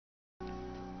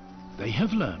They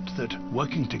have learnt that,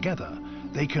 working together,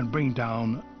 they can bring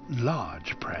down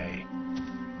large prey.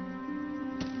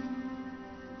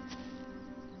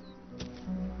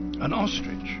 An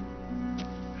ostrich,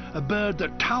 a bird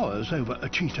that towers over a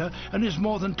cheetah and is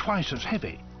more than twice as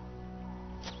heavy.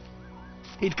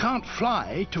 It can't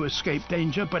fly to escape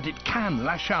danger, but it can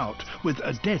lash out with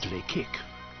a deadly kick.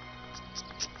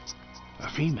 A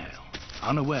female,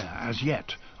 unaware as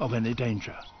yet of any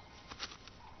danger.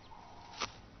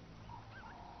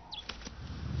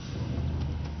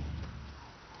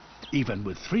 Even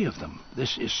with 3 of them,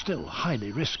 this is still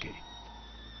highly risky.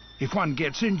 If one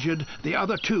gets injured, the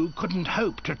other 2 couldn't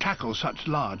hope to tackle such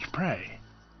large prey.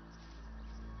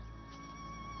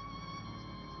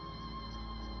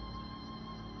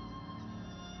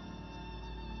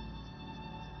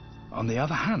 On the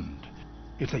other hand,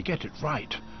 if they get it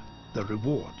right, the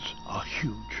rewards are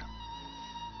huge.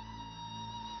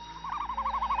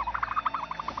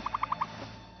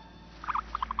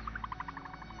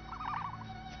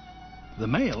 The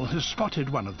male has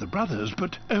spotted one of the brothers,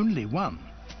 but only one.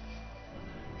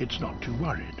 It's not too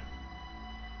worried.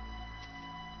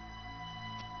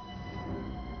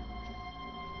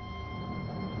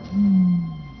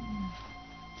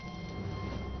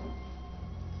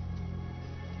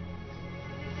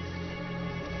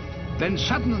 Then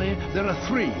suddenly there are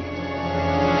 3.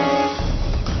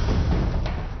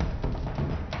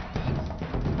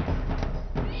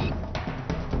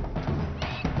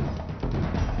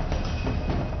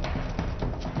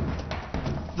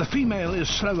 The female is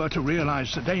slower to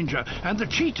realize the danger, and the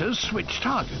cheetahs switch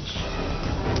targets.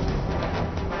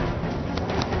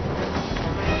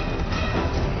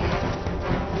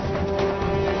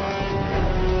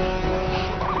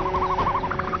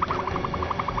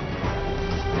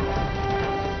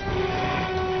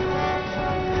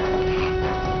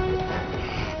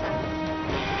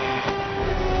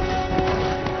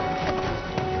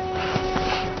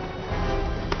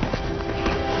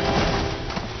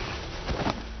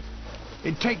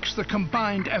 It takes the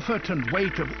combined effort and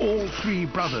weight of all 3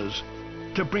 brothers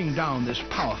to bring down this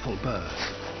powerful bird.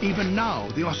 Even now,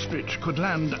 the ostrich could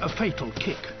land a fatal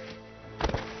kick.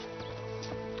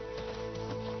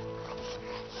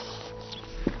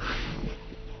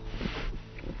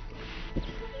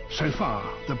 So far,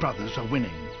 the brothers are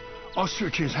winning.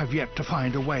 Ostriches have yet to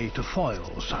find a way to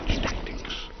foil such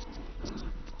tactics.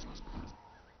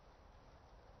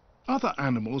 Other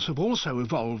animals have also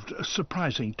evolved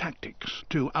surprising tactics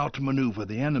to outmaneuver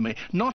the enemy, not